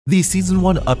The Season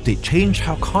 1 update changed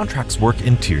how contracts work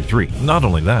in Tier 3. Not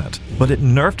only that, but it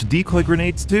nerfed decoy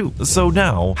grenades too. So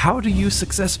now, how do you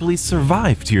successfully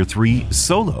survive Tier 3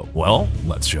 solo? Well,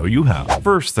 let's show you how.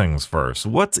 First things first,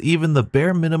 what's even the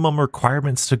bare minimum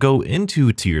requirements to go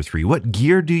into Tier 3? What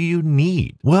gear do you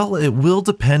need? Well, it will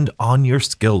depend on your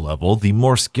skill level. The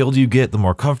more skilled you get, the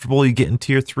more comfortable you get in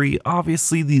Tier 3,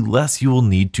 obviously the less you will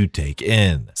need to take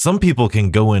in. Some people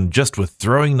can go in just with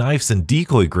throwing knives and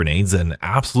decoy grenades and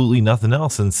absolutely nothing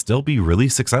else and still be really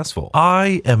successful.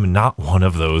 I am not one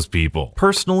of those people.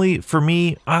 Personally, for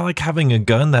me, I like having a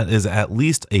gun that is at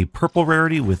least a purple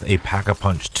rarity with a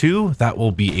Pack-a-Punch 2 that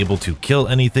will be able to kill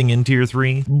anything in Tier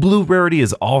 3. Blue rarity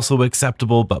is also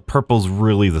acceptable, but purple's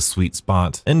really the sweet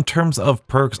spot. In terms of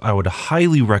perks, I would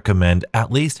highly recommend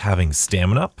at least having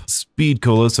Stamina Up, Speed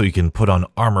Cola so you can put on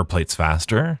armor plates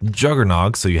faster,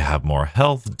 Juggernog so you have more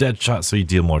health, Deadshot so you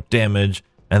deal more damage,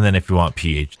 and then if you want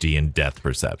PhD and Depth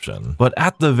Perception. But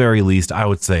at the very least, I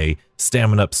would say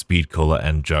Stamina Up, Speed Cola,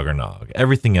 and Juggernog.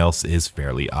 Everything else is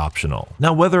fairly optional.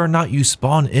 Now, whether or not you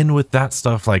spawn in with that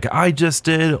stuff like I just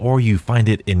did, or you find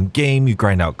it in-game, you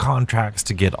grind out contracts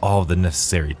to get all of the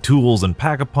necessary tools and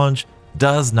Pack-a-Punch,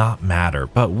 does not matter,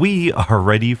 but we are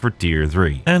ready for Tier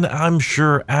 3. And I'm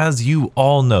sure, as you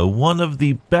all know, one of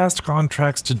the best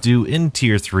contracts to do in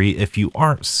Tier 3 if you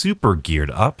aren't super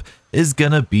geared up is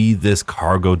gonna be this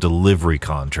cargo delivery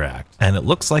contract. And it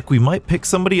looks like we might pick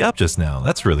somebody up just now.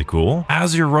 That's really cool.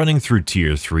 As you're running through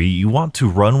Tier 3, you want to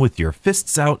run with your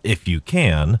fists out if you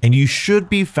can, and you should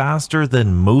be faster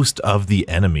than most of the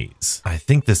enemies. I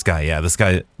think this guy, yeah, this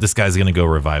guy's gonna go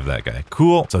revive that guy.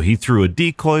 Cool. So he threw a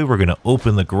decoy. We're gonna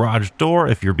open the garage door.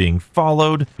 If you're being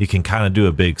followed, you can kind of do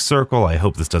a big circle. I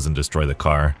hope this doesn't destroy the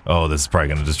car. Oh, this is probably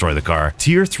gonna destroy the car.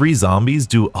 Tier 3 zombies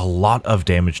do a lot of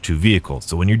damage to vehicles.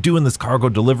 So when you're doing this cargo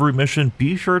delivery mission,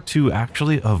 be sure to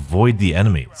actually avoid the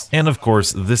enemies. And of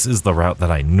course, this is the route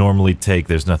that I normally take.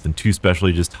 There's nothing too special.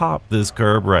 You just hop this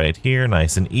curb right here,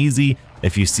 nice and easy.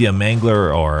 If you see a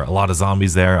mangler or a lot of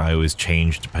zombies there, I always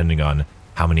change depending on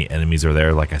how many enemies are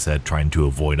there, like I said, trying to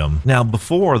avoid them. Now,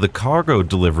 before, the cargo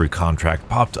delivery contract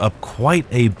popped up quite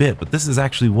a bit, but this is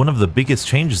actually one of the biggest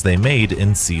changes they made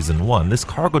in Season 1. This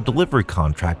cargo delivery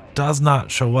contract does not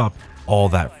show up all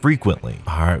that frequently.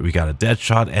 All right, we got a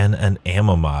Deadshot and an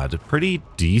ammo mod. Pretty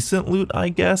decent loot, I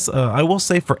guess. I will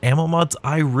say for ammo mods,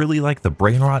 I really like the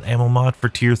Brain Rot ammo mod for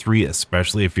Tier 3,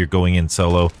 especially if you're going in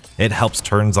solo. It helps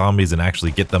turn zombies and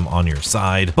actually get them on your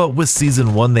side. But with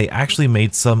Season 1, they actually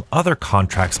made some other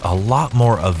contracts a lot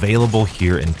more available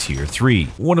here in Tier 3,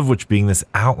 one of which being this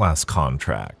Outlast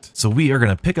contract. So we are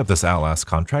going to pick up this Outlast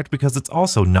contract because it's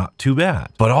also not too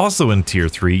bad. But also in Tier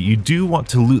 3, you do want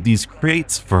to loot these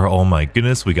crates for, oh my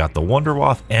goodness, we got the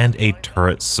Wunderwaffe and a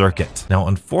turret circuit. Now,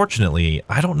 unfortunately,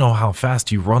 I don't know how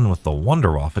fast you run with the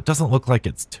Wunderwaffe. It doesn't look like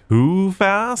it's too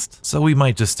fast, so we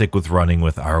might just stick with running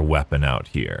with our weapon out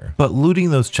here. But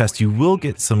looting those chests, you will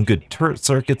get some good turret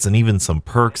circuits and even some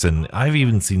perks, and I've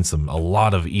even seen a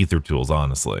lot of ether tools,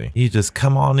 honestly. You just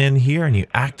come on in here and you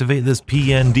activate this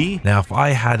PND. Now, if I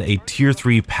had a Tier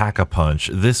 3 Pack-a-Punch,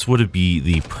 this would be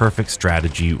the perfect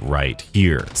strategy right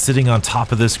here. Sitting on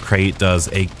top of this crate does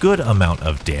a good amount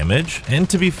of damage, and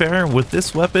to be fair, with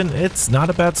this weapon, it's not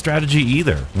a bad strategy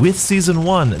either. With Season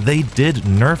 1, they did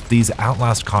nerf these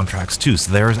Outlast contracts too,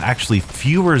 so there's actually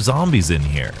fewer zombies in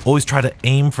here. Always try to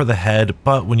aim for the head,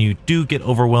 but when you do get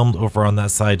overwhelmed over on that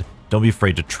side, don't be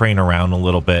afraid to train around a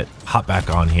little bit, hop back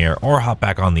on here, or hop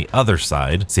back on the other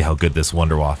side. See how good this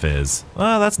Wunderwaffe is.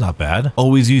 Well, that's not bad.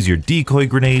 Always use your decoy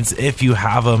grenades if you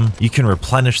have them. You can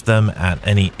replenish them at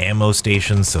any ammo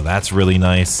stations, so that's really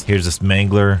nice. Here's this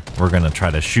mangler. We're gonna try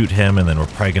to shoot him, and then we're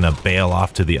probably gonna bail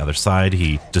off to the other side.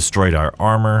 He destroyed our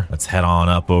armor. Let's head on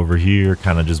up over here,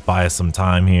 kind of just buy us some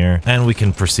time here, and we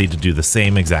can proceed to do the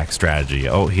same exact strategy.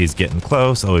 Oh, he's getting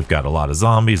close. Oh, we've got a lot of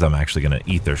zombies. I'm actually gonna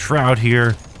Ether Shroud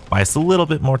here. Buy us a little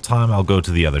bit more time, I'll go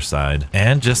to the other side.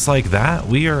 And just like that,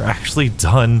 we are actually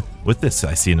done with this.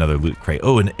 I see another loot crate.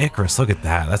 Oh, an Icarus, look at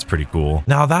that. That's pretty cool.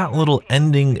 Now that little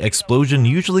ending explosion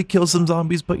usually kills some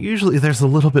zombies, but usually there's a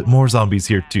little bit more zombies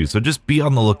here too. So just be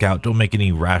on the lookout. Don't make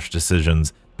any rash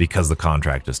decisions because the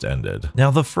contract just ended. Now,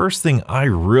 the first thing I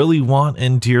really want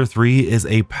in Tier 3 is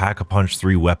a Pack-a-Punch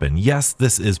 3 weapon. Yes,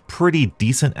 this is pretty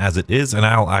decent as it is, and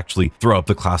I'll actually throw up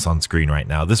the class on screen right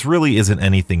now. This really isn't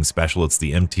anything special. It's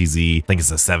the MTZ, I think it's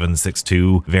a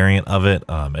 7.62 variant of it.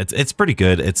 It's pretty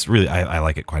good. It's really, I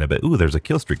like it quite a bit. Ooh, there's a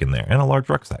kill streak in there and a large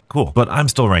rucksack. Cool. But I'm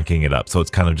still ranking it up, so it's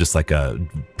kind of just like a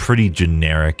pretty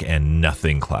generic and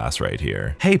nothing class right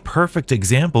here. Hey, perfect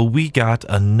example. We got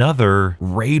another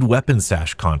raid weapon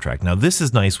stash contract contract. Now this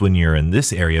is nice when you're in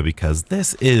this area because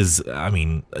this is, I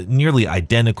mean, nearly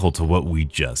identical to what we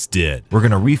just did. We're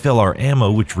gonna refill our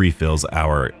ammo, which refills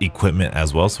our equipment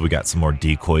as well. So we got some more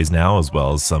decoys now, as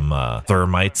well as some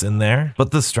thermites in there.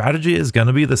 But the strategy is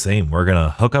gonna be the same. We're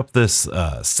gonna hook up this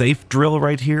safe drill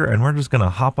right here, and we're just gonna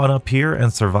hop on up here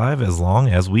and survive as long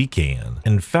as we can.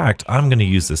 In fact, I'm gonna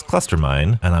use this cluster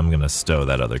mine, and I'm gonna stow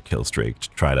that other kill streak to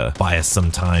try to buy us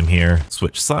some time here.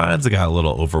 Switch sides, I got a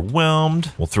little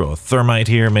overwhelmed. We'll throw a thermite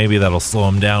here, maybe that'll slow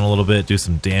him down a little bit, do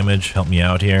some damage, help me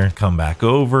out here. Come back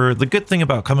over. The good thing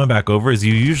about coming back over is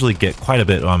you usually get quite a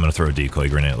bit. Oh, I'm gonna throw a decoy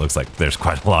grenade. It looks like there's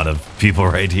quite a lot of people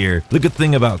right here. The good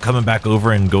thing about coming back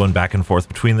over and going back and forth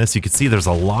between this, you can see there's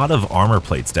a lot of armor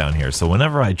plates down here. So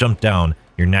whenever I jump down,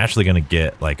 you're naturally going to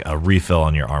get like a refill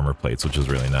on your armor plates, which is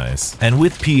really nice. And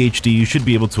with PhD, you should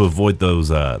be able to avoid those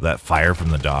that fire from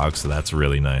the dog, so that's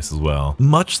really nice as well.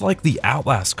 Much like the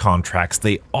Outlast contracts,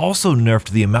 they also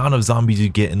nerfed the amount of zombies you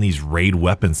get in these raid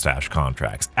weapon stash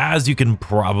contracts, as you can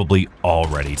probably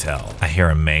already tell. I hear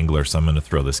a mangler, so I'm going to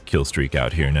throw this kill streak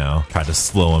out here now. Try to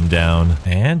slow him down.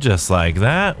 And just like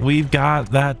that, we've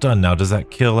got that done. Now, does that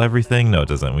kill everything? No, it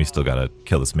doesn't. We still got to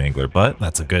kill this mangler, but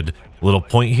that's a good little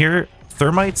point here.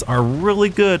 Thermites are really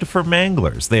good for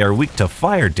manglers. They are weak to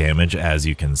fire damage, as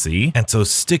you can see. And so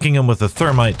sticking them with a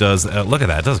thermite does, look at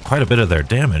that, does quite a bit of their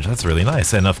damage. That's really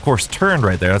nice. And of course, turned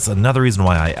right there. That's another reason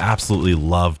why I absolutely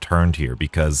love turned here,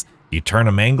 because you turn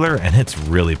a mangler and it's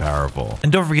really powerful.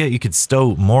 And don't forget, you could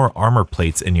stow more armor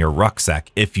plates in your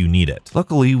rucksack if you need it.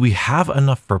 Luckily, we have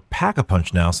enough for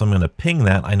Pack-a-Punch now, so I'm gonna ping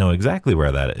that. I know exactly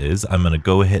where that is. I'm gonna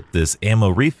go hit this ammo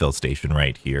refill station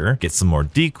right here, get some more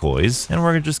decoys, and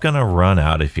we're just gonna run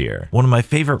out of here. One of my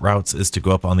favorite routes is to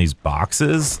go up on these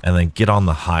boxes and then get on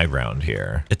the high ground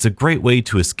here. It's a great way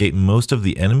to escape most of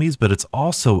the enemies, but it's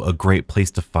also a great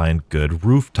place to find good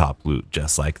rooftop loot,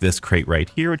 just like this crate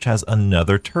right here, which has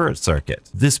another turret circuit.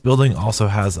 This building also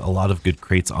has a lot of good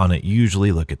crates on it.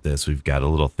 Usually, look at this. We've got a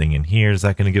little thing in here. Is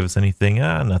that going to give us anything?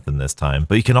 Nothing this time.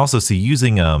 But you can also see,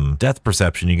 using depth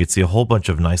perception, you can see a whole bunch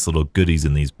of nice little goodies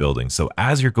in these buildings. So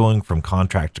as you're going from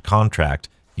contract to contract,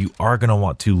 you are going to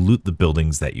want to loot the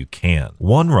buildings that you can.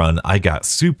 One run, I got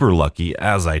super lucky,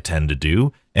 as I tend to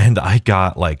do, and I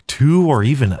got like 2 or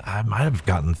even I might have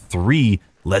gotten 3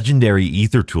 legendary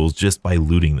ether tools just by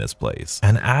looting this place.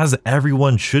 And as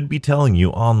everyone should be telling you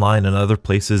online and other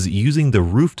places, using the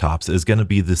rooftops is going to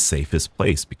be the safest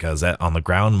place, because on the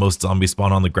ground, most zombies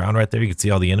spawn on the ground right there. You can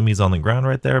see all the enemies on the ground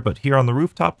right there, but here on the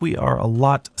rooftop, we are a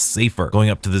lot safer.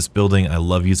 Going up to this building, I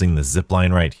love using the zip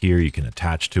line right here. You can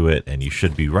attach to it and you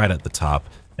should be right at the top.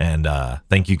 And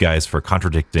thank you guys for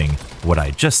contradicting what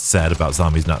I just said about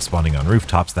zombies not spawning on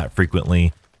rooftops that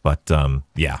frequently. But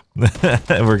yeah,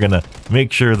 we're gonna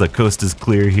make sure the coast is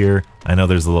clear here. I know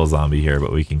there's a little zombie here,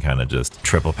 but we can kind of just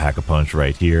triple Pack-a-Punch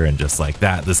right here, and just like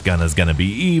that, this gun is gonna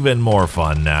be even more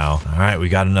fun now. All right, we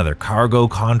got another cargo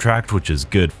contract, which is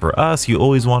good for us. You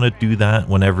always want to do that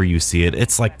whenever you see it.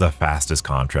 It's like the fastest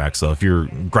contract. So if you're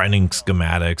grinding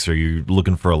schematics or you're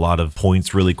looking for a lot of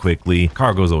points really quickly,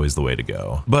 cargo is always the way to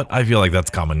go. But I feel like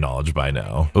that's common knowledge by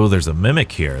now. Oh, there's a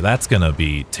mimic here. That's gonna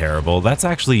be terrible. That's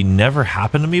actually never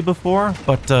happened to me before,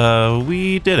 but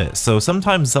we did it. So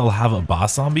sometimes they'll have a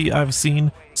boss zombie I've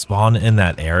seen spawn in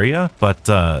that area, but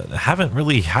haven't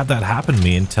really had that happen to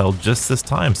me until just this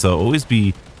time. So always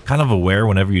be kind of aware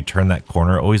whenever you turn that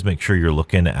corner. Always make sure you're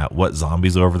looking at what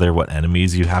zombies are over there, what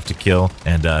enemies you have to kill.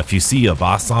 And if you see a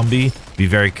boss zombie, be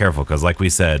very careful, because like we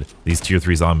said, these tier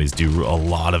 3 zombies do a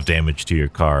lot of damage to your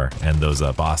car, and those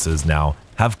bosses now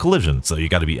have collision, so you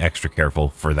got to be extra careful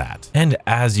for that. And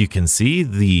as you can see,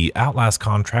 the Outlast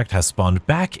contract has spawned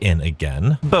back in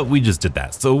again, but we just did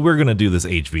that, so we're gonna do this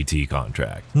HVT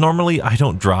contract. Normally, I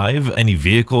don't drive any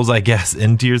vehicles, I guess,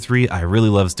 in tier 3. I really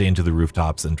love staying to the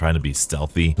rooftops and trying to be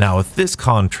stealthy. Now with this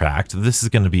contract, this is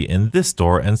gonna be in this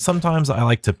door, and sometimes I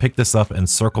like to pick this up and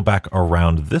circle back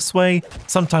around this way.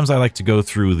 Sometimes I like to go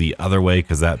through the other way,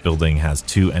 because that building has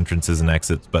 2 entrances and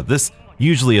exits, but this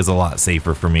usually is a lot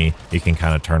safer for me. You can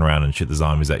kind of turn around and shoot the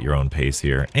zombies at your own pace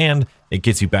here. And it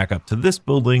gets you back up to this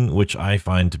building, which I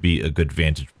find to be a good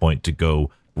vantage point to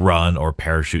go run or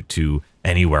parachute to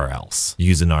anywhere else.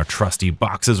 Using our trusty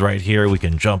boxes right here, we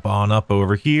can jump on up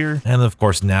over here. And of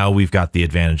course, now we've got the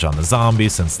advantage on the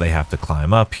zombies since they have to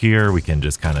climb up here. We can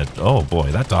just kind of, oh boy,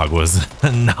 that dog was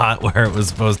not where it was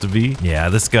supposed to be. Yeah,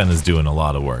 this gun is doing a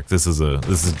lot of work. This is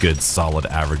good, solid,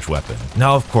 average weapon.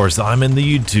 Now, of course, I'm in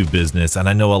the YouTube business, and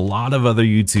I know a lot of other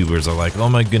YouTubers are like, oh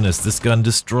my goodness, this gun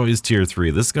destroys tier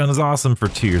 3. This gun is awesome for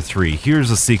tier 3.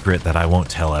 Here's a secret that I won't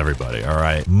tell everybody, all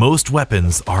right? Most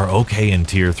weapons are okay in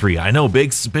tier 3. I know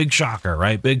big shocker,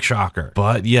 right? Big shocker.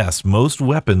 But yes, most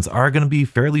weapons are going to be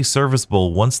fairly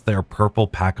serviceable once they're purple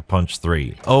Pack-a-Punch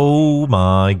 3. Oh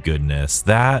my goodness,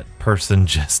 that person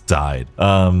just died.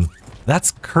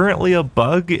 That's currently a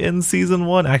bug in Season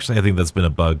 1. Actually, I think that's been a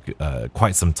bug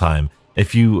quite some time.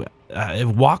 If you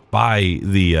walk by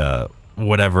the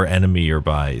whatever enemy you're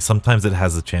by, sometimes it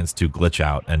has a chance to glitch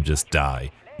out and just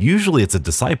die. Usually it's a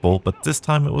disciple, but this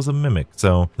time it was a mimic,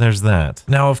 so there's that.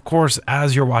 Now, of course,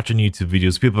 as you're watching YouTube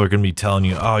videos, people are going to be telling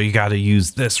you, oh, you got to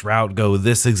use this route, go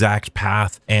this exact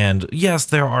path. And yes,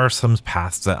 there are some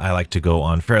paths that I like to go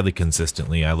on fairly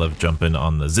consistently. I love jumping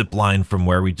on the zip line from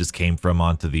where we just came from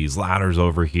onto these ladders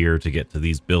over here to get to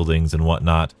these buildings and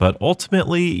whatnot. But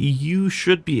ultimately, you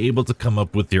should be able to come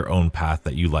up with your own path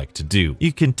that you like to do.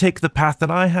 You can take the path that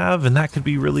I have, and that could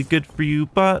be really good for you,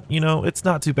 but, you know, it's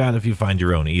not too bad if you find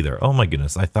your own either. Oh my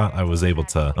goodness, I thought I was able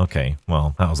to... Okay,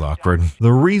 well, that was awkward.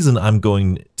 The reason I'm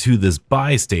going to this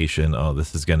buy station... Oh,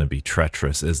 this is going to be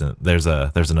treacherous, isn't it? There's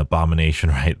an abomination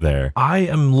right there. I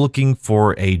am looking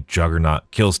for a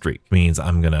juggernaut kill streak. Means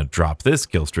I'm going to drop this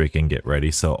kill streak and get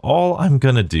ready. So all I'm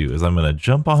going to do is I'm going to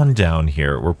jump on down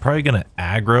here. We're probably going to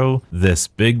aggro this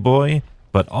big boy,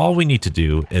 but all we need to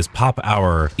do is pop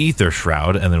our ether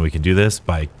shroud, and then we can do this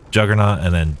by Juggernaut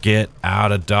and then get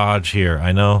out of dodge here.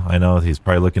 I know he's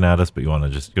probably looking at us, but you want to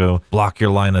just go block your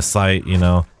line of sight, you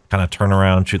know, kind of turn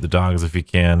around, shoot the dogs if you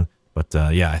can.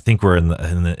 But yeah, I think we're in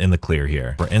the clear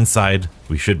here. We're inside.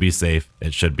 We should be safe.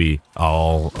 It should be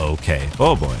all okay.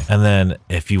 Oh boy. And then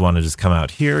if you want to just come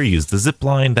out here, use the zip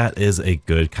line. That is a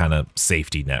good kind of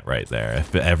safety net right there.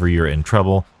 If ever you're in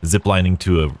trouble, zip lining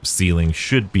to a ceiling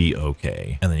should be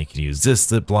okay. And then you can use this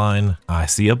zip line. I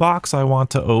see a box I want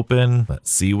to open.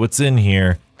 Let's see what's in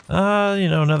here. You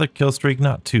know, another kill streak,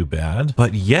 not too bad.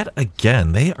 But yet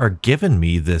again, they are giving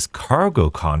me this cargo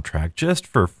contract just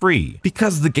for free.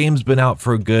 Because the game's been out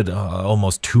for a good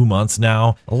almost 2 months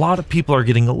now, a lot of people are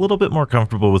getting a little bit more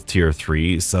comfortable with tier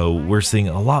 3, so we're seeing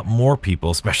a lot more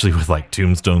people, especially with like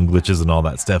tombstone glitches and all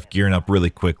that stuff, gearing up really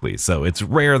quickly. So it's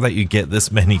rare that you get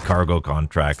this many cargo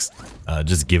contracts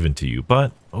just given to you,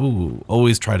 but oh,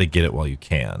 always try to get it while you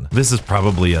can. This is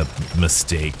probably a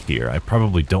mistake here. I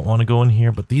probably don't want to go in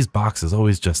here, but these boxes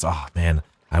always just, oh man,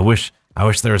 I wish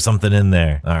there was something in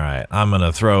there. All right, I'm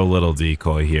gonna throw a little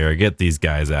decoy here, get these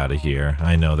guys out of here.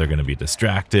 I know they're gonna be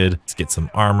distracted. Let's get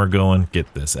some armor going,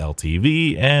 get this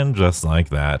LTV, and just like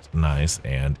that, nice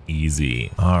and easy.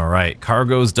 All right,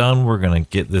 cargo's done. We're gonna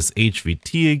get this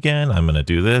HVT again. I'm gonna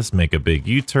do this, make a big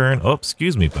U-turn. Oh,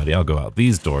 excuse me, buddy. I'll go out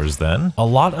these doors then. A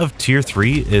lot of tier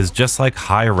 3 is just like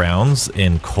high rounds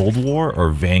in Cold War or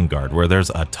Vanguard, where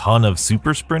there's a ton of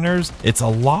super sprinters. It's a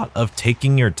lot of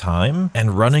taking your time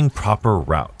and running proper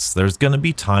routes. There's going to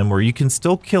be time where you can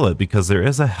still kill it because there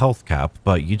is a health cap,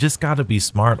 but you just got to be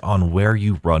smart on where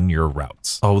you run your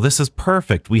routes. Oh, this is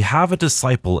perfect. We have a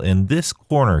disciple in this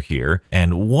corner here,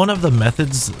 and one of the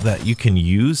methods that you can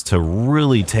use to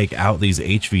really take out these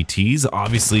HVTs,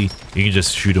 obviously you can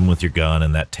just shoot them with your gun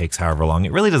and that takes however long.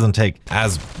 It really doesn't take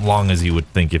as long as you would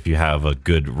think if you have a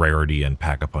good rarity and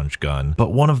pack-a-punch gun.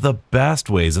 But one of the best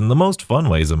ways and the most fun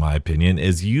ways in my opinion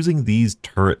is using these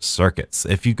turret circuits.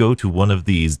 If you go to one of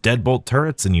these deadbolt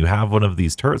turrets and you have one of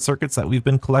these turret circuits that we've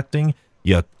been collecting,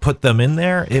 you put them in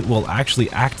there, it will actually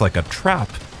act like a trap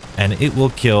and it will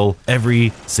kill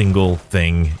every single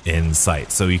thing in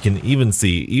sight. So you can even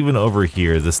see, even over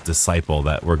here, this disciple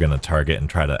that we're going to target and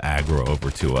try to aggro over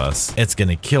to us. It's going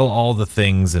to kill all the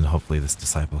things, and hopefully this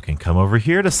disciple can come over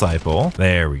here, disciple.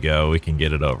 There we go. We can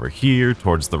get it over here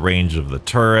towards the range of the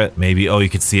turret. Maybe, oh, you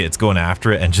can see it. It's going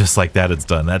after it, and just like that, it's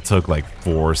done. That took like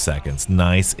 4 seconds.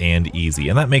 Nice and easy.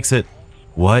 And that makes it,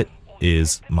 what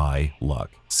is my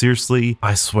luck? Seriously,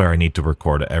 I swear I need to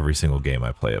record every single game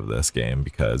I play of this game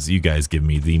because you guys give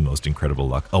me the most incredible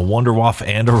luck. A Wonderwaff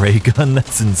and a ray gun,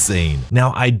 that's insane.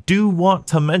 Now, I do want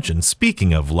to mention,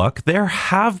 speaking of luck, there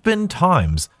have been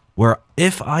times where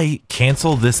if I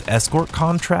cancel this escort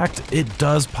contract, it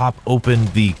does pop open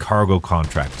the cargo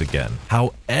contract again.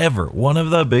 However, one of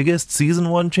the biggest Season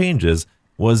 1 changes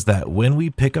was that when we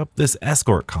pick up this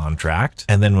escort contract,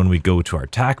 and then when we go to our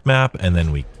tac map, and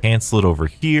then we cancel it over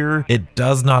here, it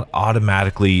does not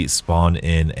automatically spawn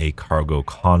in a cargo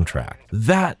contract.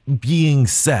 That being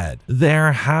said,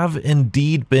 there have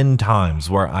indeed been times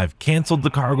where I've canceled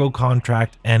the cargo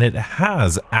contract, and it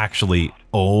has actually,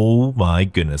 oh my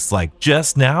goodness, like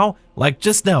just now,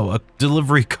 a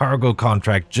delivery cargo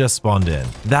contract just spawned in.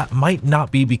 That might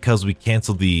not be because we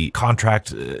canceled the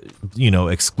contract,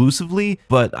 exclusively,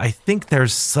 but I think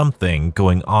there's something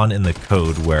going on in the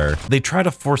code where they try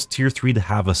to force tier 3 to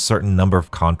have a certain number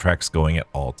of contracts going at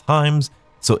all times.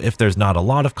 So if there's not a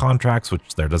lot of contracts,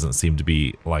 which there doesn't seem to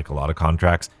be like a lot of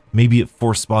contracts, maybe it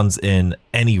force spawns in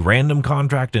any random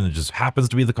contract and it just happens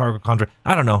to be the cargo contract.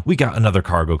 I don't know. We got another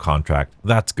cargo contract.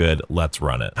 That's good. Let's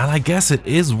run it. And I guess it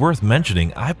is worth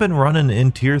mentioning, I've been running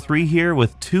in tier 3 here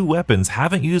with 2 weapons.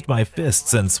 Haven't used my fist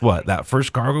since what, that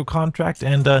first cargo contract,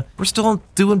 and we're still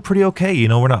doing pretty okay. You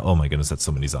know, we're not, oh my goodness, that's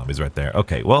so many zombies right there.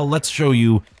 Okay, well, let's show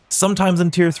you. Sometimes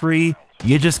in tier 3,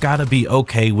 you just gotta be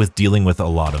okay with dealing with a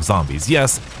lot of zombies.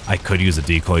 Yes, I could use a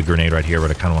decoy grenade right here,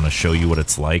 but I kind of want to show you what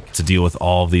it's like to deal with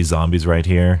all of these zombies right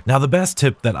here. Now, the best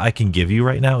tip that I can give you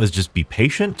right now is just be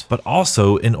patient, but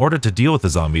also in order to deal with the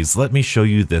zombies, let me show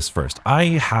you this first. I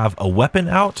have a weapon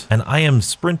out and I am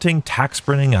sprinting, tack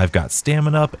sprinting. I've got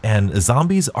stamina up and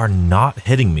zombies are not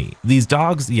hitting me. These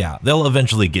dogs, yeah, they'll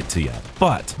eventually get to you,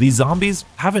 but these zombies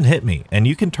haven't hit me, and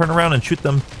you can turn around and shoot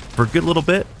them for a good little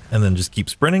bit and then just keep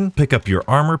sprinting, pick up your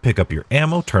armor, pick up your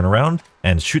ammo, turn around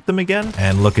and shoot them again.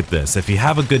 And look at this. If you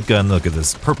have a good gun, look at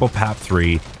this purple PAP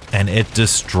 3, and it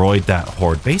destroyed that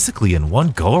horde basically in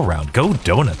one go around. Go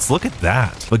donuts, look at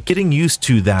that. But getting used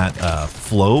to that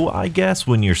flow, I guess,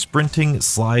 when you're sprinting,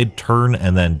 slide, turn,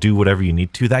 and then do whatever you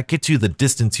need to, that gets you the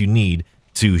distance you need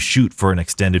to shoot for an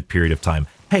extended period of time.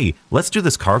 Hey, let's do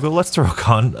this cargo. Let's throw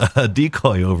a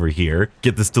decoy over here.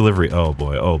 Get this delivery. Oh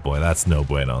boy, that's no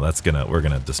bueno. We're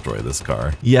gonna destroy this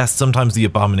car. Yes, sometimes the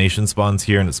abomination spawns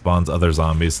here and it spawns other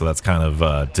zombies, so that's kind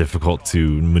of difficult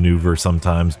to maneuver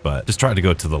sometimes, but just try to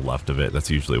go to the left of it. That's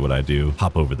usually what I do.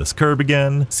 Hop over this curb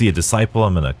again. See a disciple.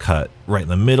 I'm gonna cut right in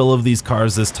the middle of these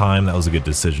cars this time. That was a good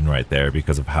decision right there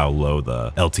because of how low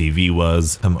the LTV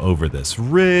was. Come over this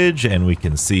ridge and we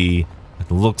can see it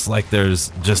looks like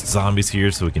there's just zombies here,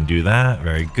 so we can do that.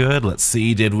 Very good. Let's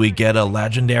see, did we get a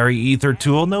legendary ether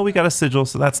tool? No, we got a sigil,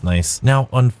 so that's nice. Now,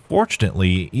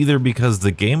 unfortunately, either because the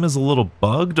game is a little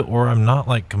bugged or I'm not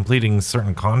like completing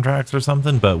certain contracts or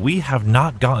something, but we have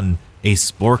not gotten a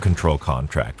spore control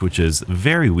contract, which is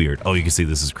very weird. Oh, you can see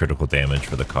this is critical damage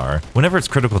for the car. Whenever it's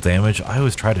critical damage, I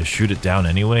always try to shoot it down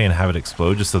anyway and have it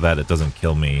explode just so that it doesn't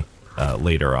kill me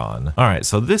later on. All right,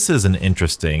 so this is an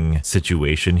interesting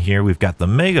situation here. We've got the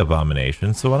mega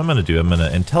abomination. So what I'm going to do, I'm going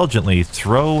to intelligently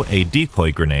throw a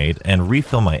decoy grenade and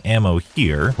refill my ammo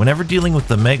here. Whenever dealing with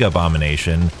the mega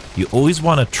abomination, you always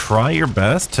want to try your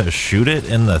best to shoot it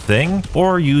in the thing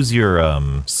or use your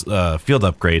field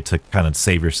upgrade to kind of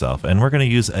save yourself. And we're going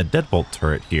to use a deadbolt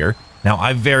turret here. Now,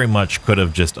 I very much could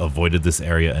have just avoided this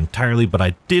area entirely, but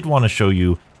I did want to show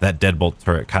you that deadbolt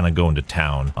turret kind of going to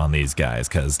town on these guys,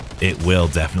 because it will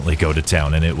definitely go to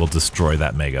town and it will destroy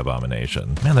that mega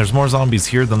abomination. Man, there's more zombies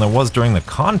here than there was during the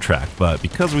contract, but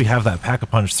because we have that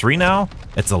Pack-a-Punch 3 now,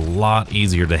 it's a lot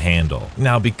easier to handle.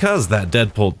 Now, because that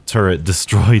deadbolt turret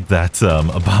destroyed that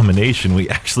abomination, we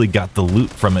actually got the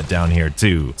loot from it down here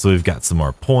too. So we've got some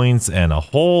more points and a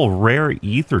whole rare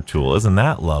ether tool. Isn't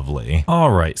that lovely?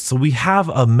 All right, so we have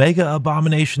a mega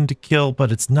abomination to kill,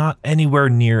 but it's not anywhere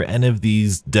near any of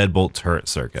these deadbolt turret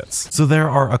circuits. So there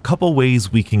are a couple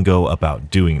ways we can go about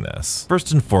doing this.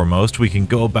 First and foremost, we can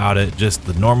go about it just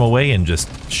the normal way and just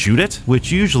shoot it,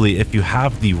 which usually if you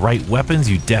have the right weapons,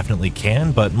 you definitely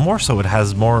can, but more so it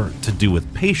has more to do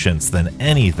with patience than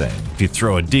anything. If you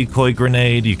throw a decoy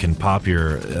grenade, you can pop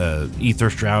your ether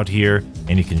shroud here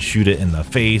and you can shoot it in the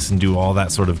face and do all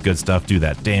that sort of good stuff, do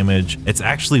that damage. It's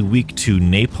actually weak to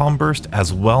napalm burst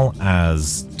as well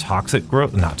as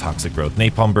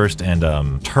napalm burst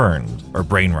and turned or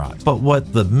brain rot. But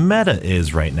what the meta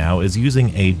is right now is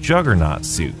using a juggernaut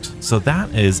suit. So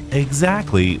that is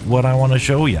exactly what I want to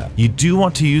show you. You do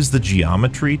want to use the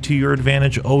geometry to your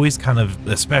advantage. Always kind of,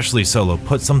 especially solo,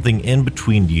 put something in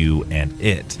between you and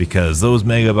it, because those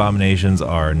mega abominations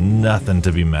are nothing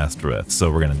to be messed with.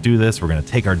 So we're going to do this. We're going to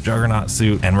take our juggernaut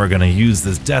suit and we're going to use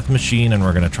this death machine and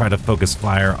we're going to try to focus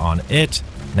fire on it.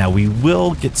 Now we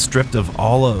will get stripped of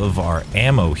all of our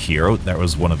ammo here. Oh, there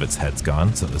was one of its heads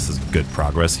gone, so this is good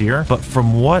progress here. But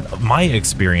from what my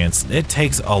experience, it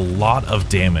takes a lot of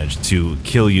damage to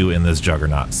kill you in this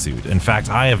juggernaut suit. In fact,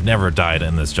 I have never died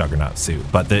in this juggernaut suit,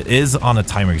 but it is on a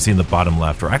timer. You see in the bottom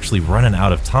left, we're actually running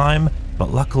out of time,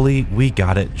 but luckily we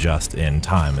got it just in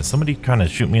time. Is somebody kind of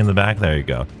shoot me in the back? There you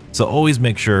go. So always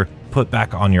make sure put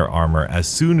back on your armor as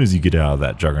soon as you get out of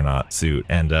that juggernaut suit.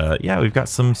 And yeah, we've got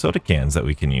some soda cans that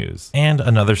we can use and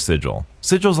another sigil.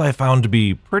 Sigils I found to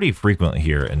be pretty frequent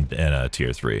here in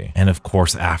tier 3. And of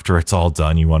course, after it's all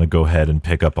done, you want to go ahead and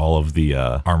pick up all of the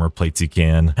armor plates you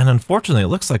can. And unfortunately, it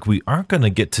looks like we aren't going to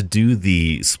get to do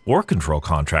the spore control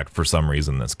contract for some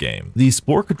reason this game. The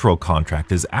spore control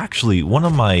contract is actually one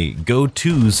of my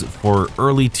go-tos for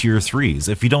early tier 3s.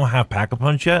 If you don't have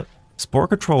Pack-a-Punch yet, Spore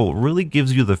Control really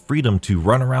gives you the freedom to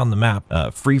run around the map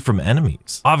free from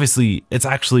enemies. Obviously, it's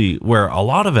actually where a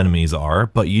lot of enemies are,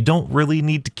 but you don't really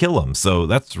need to kill them, so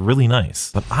that's really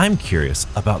nice. But I'm curious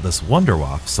about this Wonder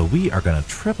Waff, so we are going to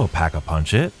triple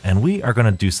pack-a-punch it, and we are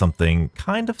going to do something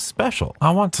kind of special. I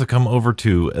want to come over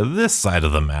to this side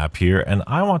of the map here, and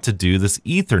I want to do this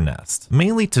ether nest,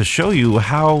 mainly to show you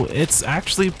how it's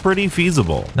actually pretty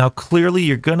feasible. Now, clearly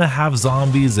you're going to have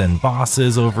zombies and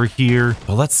bosses over here,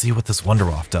 but let's see what this Wonder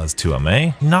Waff does to them,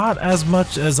 eh? Not as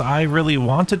much as I really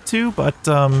wanted to, but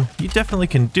you definitely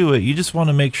can do it. You just want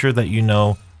to make sure that you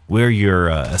know where your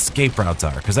escape routes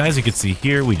are, because as you can see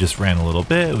here, we just ran a little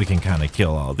bit. We can kind of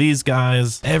kill all these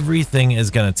guys. Everything is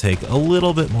going to take a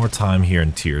little bit more time here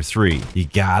in tier 3. You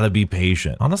gotta be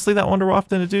patient. Honestly, that Wonder Waff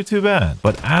didn't do too bad,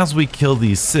 but as we kill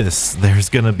these cysts, there's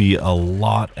going to be a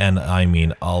lot, and I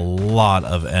mean a lot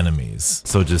of enemies.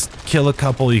 So just kill a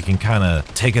couple. You can kind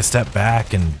of take a step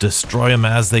back and destroy them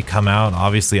as they come out.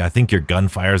 Obviously, I think your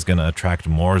gunfire is going to attract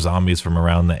more zombies from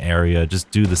around the area.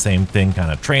 Just do the same thing,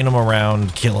 kind of train them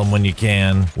around, kill them when you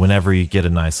can. Whenever you get a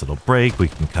nice little break, we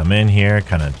can come in here,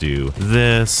 kind of do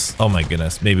this. Oh my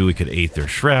goodness, maybe we could Aether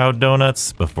Shroud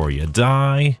donuts before you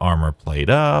die. Armor plate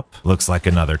up. Looks like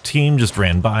another team just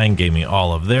ran by and gave me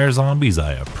all of their zombies.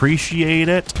 I appreciate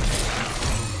it.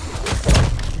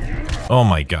 Oh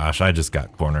my gosh, I just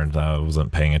got cornered. I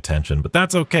wasn't paying attention, but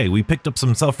that's okay. We picked up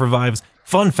some self-revives.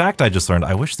 Fun fact I just learned,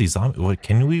 I wish these zombies,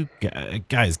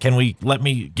 guys, give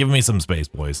me some space,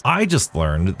 boys. I just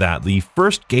learned that the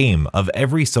first game of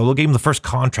every solo game, the first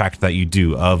contract that you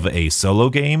do of a solo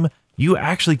game, you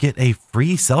actually get a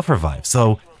free self-revive.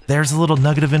 So there's a little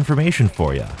nugget of information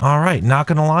for you. All right, not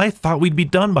gonna lie, thought we'd be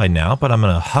done by now, but I'm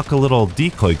gonna huck a little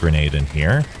decoy grenade in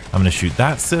here. I'm gonna shoot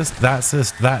that cyst, that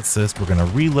cyst, that cyst. We're gonna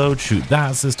reload, shoot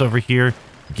that cyst over here,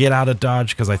 get out of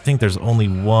dodge, because I think there's only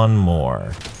one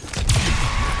more.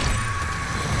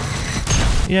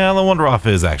 Yeah, the Wonder Waff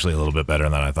is actually a little bit better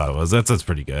than I thought it was. That's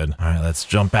pretty good. All right, let's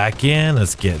jump back in.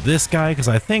 Let's get this guy, because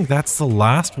I think that's the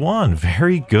last one.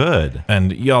 Very good.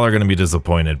 And y'all are going to be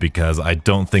disappointed because I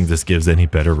don't think this gives any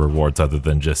better rewards other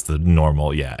than just the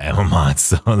normal, ammo mods.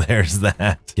 So there's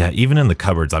that. Yeah, even in the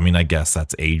cupboards, I mean, I guess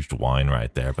that's aged wine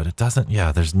right there, but it doesn't,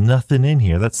 there's nothing in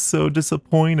here. That's so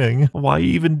disappointing. Why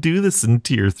even do this in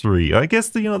tier 3? I guess,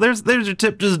 there's your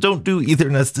tip. Just don't do ether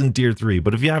nest in tier 3.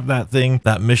 But if you have that thing,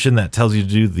 that mission that tells you to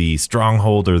do the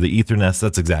stronghold or the ether nest,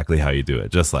 that's exactly how you do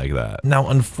it, just like that. Now,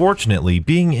 unfortunately,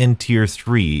 being in tier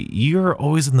 3, you're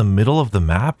always in the middle of the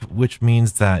map, which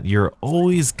means that you're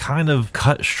always kind of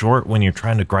cut short when you're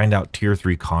trying to grind out tier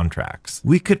 3 contracts.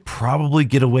 We could probably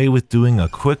get away with doing a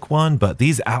quick one, but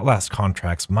these Outlast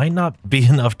contracts might not be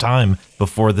enough time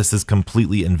before this is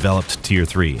completely enveloped tier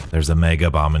 3. There's a mega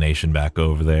abomination back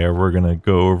over there. We're gonna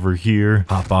go over here,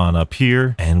 hop on up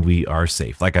here, and we are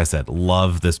safe. Like I said,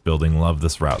 love this building, love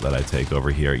this route that I take over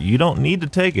here. You don't need to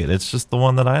take it. It's just the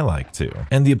one that I like to.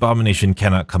 And the abomination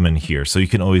cannot come in here, so you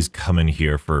can always come in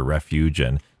here for refuge,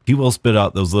 and he will spit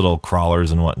out those little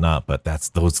crawlers and whatnot, but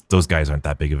those guys aren't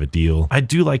that big of a deal. I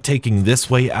do like taking this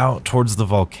way out towards the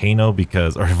volcano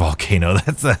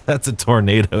that's a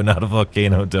tornado, not a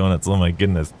volcano, donuts. Oh my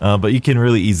goodness. But you can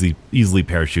really easily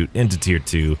parachute into tier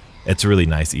 2. It's a really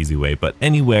nice, easy way, but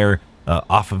anywhere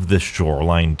off of this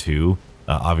shoreline too.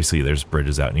 Obviously there's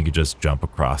bridges out and you can just jump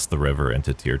across the river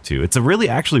into tier 2. It's a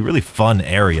actually really fun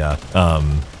area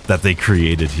that they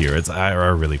created here. I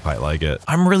really quite like it.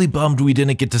 I'm really bummed we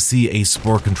didn't get to see a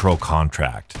Spore Control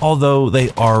contract, although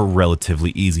they are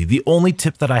relatively easy. The only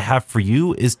tip that I have for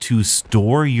you is to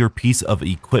store your piece of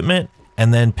equipment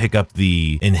and then pick up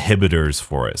the inhibitors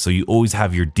for it. So you always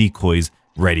have your decoys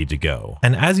ready to go.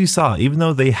 And as you saw, even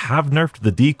though they have nerfed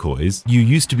the decoys, you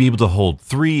used to be able to hold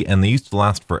 3 and they used to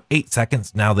last for 8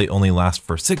 seconds. Now they only last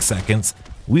for 6 seconds.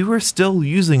 We were still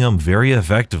using them very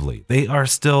effectively. They are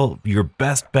still your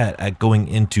best bet at going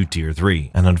into tier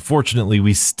 3. And unfortunately,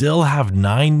 we still have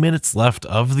 9 minutes left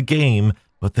of the game,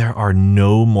 but there are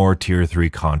no more tier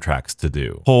 3 contracts to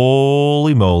do.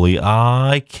 Holy moly,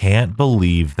 I can't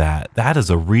believe that. That is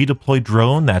a redeploy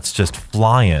drone that's just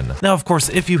flying. Now, of course,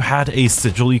 if you had a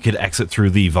sigil, you could exit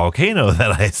through the volcano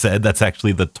that I said. That's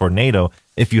actually the tornado.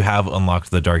 If you have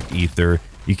unlocked the Dark Ether,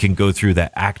 you can go through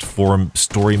that Act 4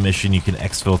 story mission. You can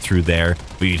exfil through there,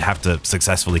 but you'd have to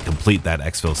successfully complete that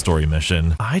exfil story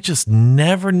mission. I just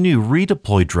never knew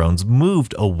redeploy drones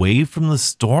moved away from the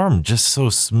storm just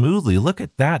so smoothly. Look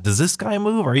at that. Does this guy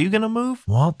move? Are you gonna move?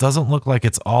 Well, it doesn't look like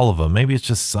it's all of them. Maybe it's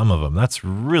just some of them. That's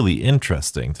really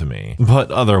interesting to me.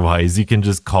 But otherwise, you can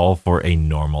just call for a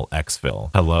normal exfil.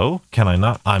 Hello? Can I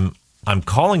not? I'm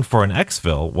calling for an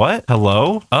exfil. What?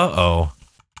 Hello? Uh-oh.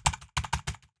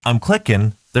 I'm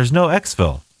clicking. There's no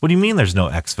exfil. What do you mean there's no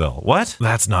exfil? What?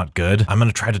 That's not good. I'm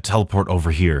gonna try to teleport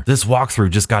over here. This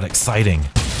walkthrough just got exciting.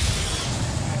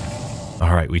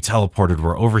 All right, we teleported.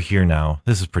 We're over here now.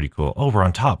 This is pretty cool. Oh, we're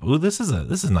on top. Ooh, this is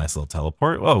a nice little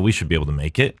teleport. Oh, we should be able to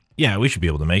make it. Yeah, we should be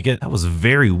able to make it. That was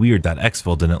very weird that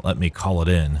exfil didn't let me call it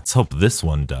in. Let's hope this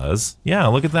one does. Yeah,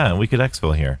 look at that. We could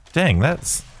exfil here. Dang,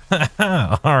 that's...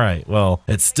 All right, well,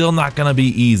 it's still not gonna be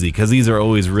easy because these are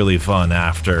always really fun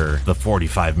after the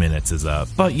 45 minutes is up.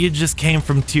 But you just came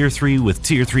from tier 3 with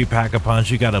tier 3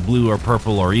 Pack-a-Punch. You got a blue or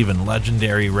purple or even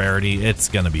legendary rarity. It's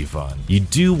gonna be fun. You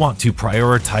do want to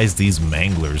prioritize these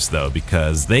manglers though,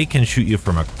 because they can shoot you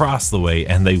from across the way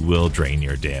and they will drain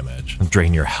your damage,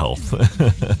 drain your health.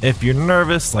 If you're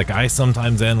nervous, like I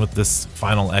sometimes am with this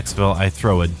final exfil, I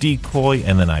throw a decoy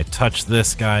and then I touch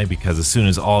this guy because as soon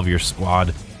as all of your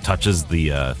squad touches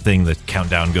the thing, the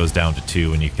countdown goes down to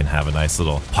 2 and you can have a nice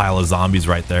little pile of zombies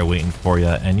right there waiting for you,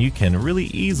 and you can really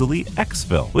easily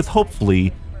exfil with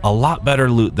hopefully a lot better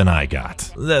loot than I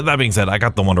got. That being said, I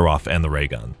got the Wonder Off and the ray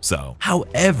gun, so.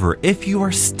 However, if you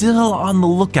are still on the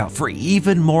lookout for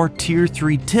even more tier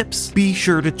 3 tips, be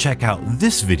sure to check out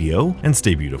this video and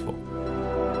stay beautiful.